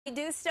We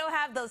do still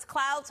have those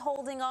clouds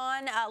holding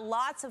on,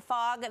 lots of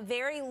fog,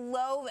 very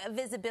low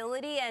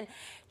visibility, and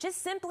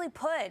just simply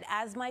put,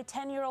 as my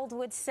 10-year-old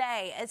would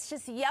say, it's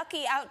just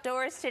yucky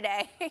outdoors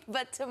today.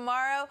 But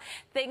tomorrow,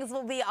 things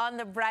will be on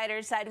the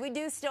brighter side. We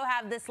do still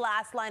have this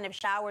last line of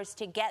showers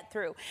to get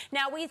through.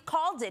 Now, we've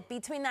called it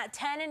between that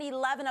 10 and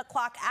 11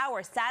 o'clock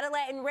hour.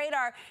 Satellite and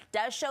radar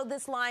does show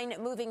this line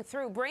moving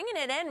through, bringing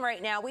it in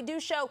right now. We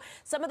do show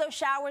some of those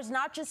showers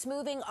not just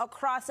moving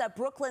across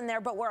Brooklyn there,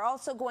 but we're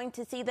also going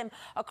to see them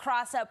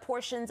across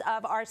portions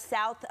of our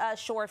south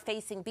shore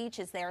facing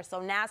beaches there, so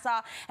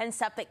Nassau and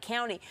Suffolk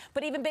County.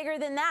 But even bigger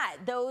than that,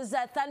 those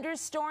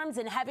thunderstorms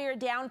and heavier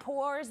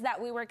downpours that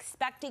we were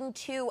expecting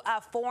to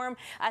form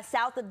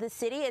south of the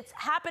city, it's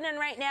happening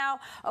right now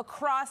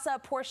across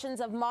portions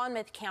of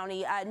Monmouth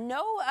County.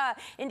 No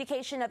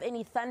indication of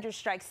any thunder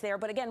strikes there,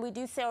 but again, we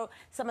do see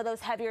some of those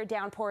heavier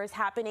downpours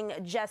happening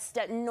just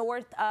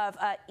north of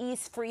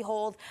East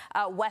Freehold,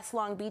 West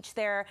Long Beach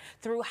there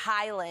through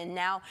Highland.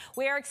 Now,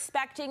 we are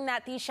expecting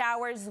that these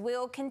showers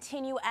will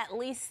continue at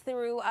least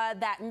through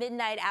that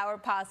midnight hour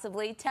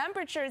possibly.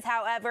 Temperatures,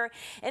 however,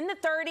 in the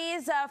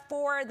 30s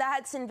for the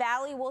Hudson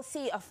Valley. We'll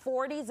see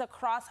 40s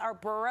across our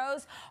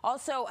boroughs.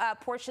 Also,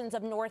 portions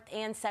of North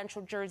and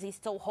Central Jersey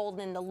still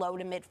holding in the low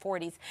to mid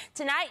 40s.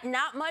 Tonight,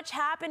 not much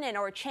happening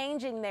or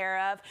changing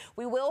thereof.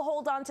 We will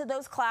hold on to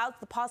those clouds,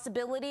 the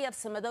possibility of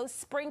some of those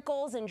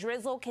sprinkles and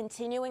drizzle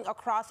continuing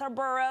across our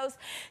boroughs.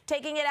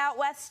 Taking it out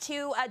west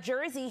to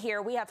Jersey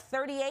here, we have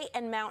 38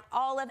 in Mount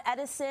Olive,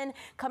 Edison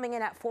coming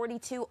in at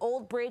 42,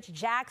 Old Bridge,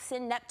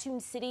 Jackson, Neptune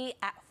City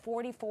at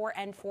 44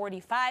 and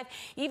 45.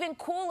 Even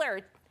cooler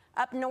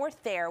up north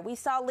there, we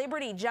saw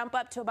Liberty jump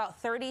up to about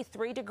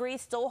 33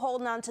 degrees, still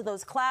holding on to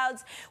those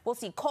clouds. We'll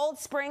see Cold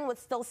Spring with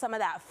still some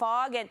of that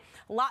fog and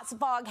lots of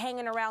fog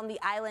hanging around the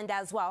island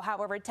as well.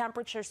 However,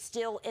 temperatures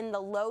still in the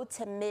low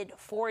to mid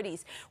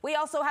 40s. We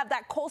also have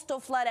that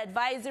coastal flood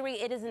advisory.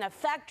 It is in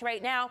effect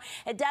right now.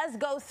 It does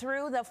go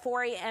through the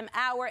 4 a.m.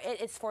 hour. It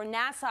is for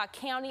Nassau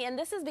County, and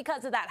this is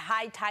because of that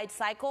high tide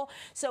cycle.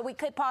 So we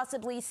could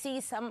possibly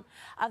see some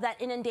of that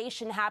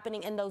inundation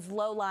happening in those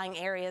low-lying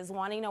areas,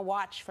 wanting to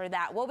watch for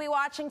that. We'll be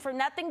watching for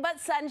nothing but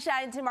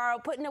sunshine tomorrow,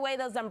 putting away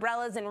those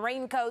umbrellas and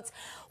raincoats,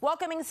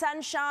 welcoming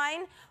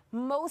sunshine.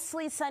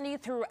 Mostly sunny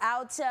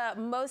throughout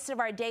most of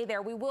our day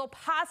there. We will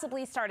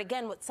possibly start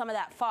again with some of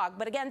that fog.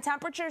 But again,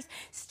 temperatures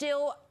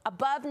still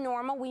above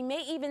normal. We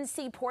may even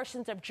see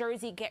portions of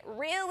Jersey get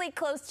really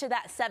close to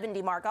that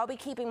 70 mark. I'll be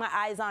keeping my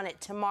eyes on it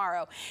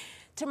tomorrow.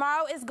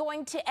 Tomorrow is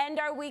going to end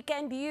our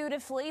weekend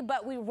beautifully,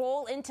 but we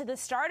roll into the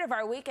start of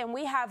our week and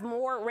we have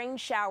more rain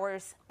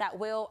showers that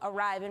will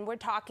arrive. And we're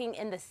talking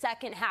in the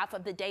second half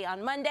of the day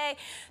on Monday.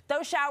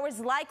 Those showers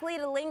likely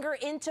to linger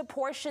into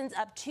portions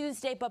of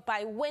Tuesday, but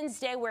by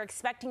Wednesday, we're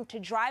expecting to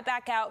dry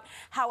back out.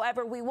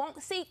 However, we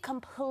won't see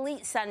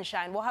complete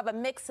sunshine. We'll have a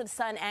mix of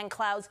sun and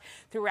clouds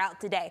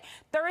throughout the day.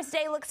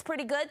 Thursday looks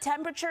pretty good.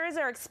 Temperatures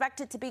are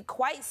expected to be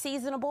quite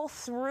seasonable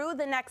through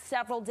the next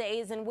several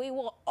days, and we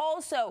will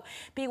also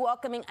be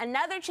welcoming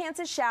another chance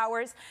of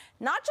showers,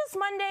 not just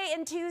Monday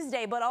and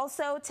Tuesday, but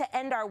also to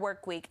end our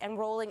work week and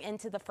rolling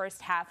into the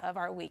first half of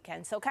our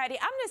weekend. So, Katie,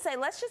 I'm going to say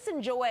let's just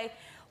enjoy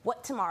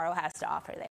what tomorrow has to offer there.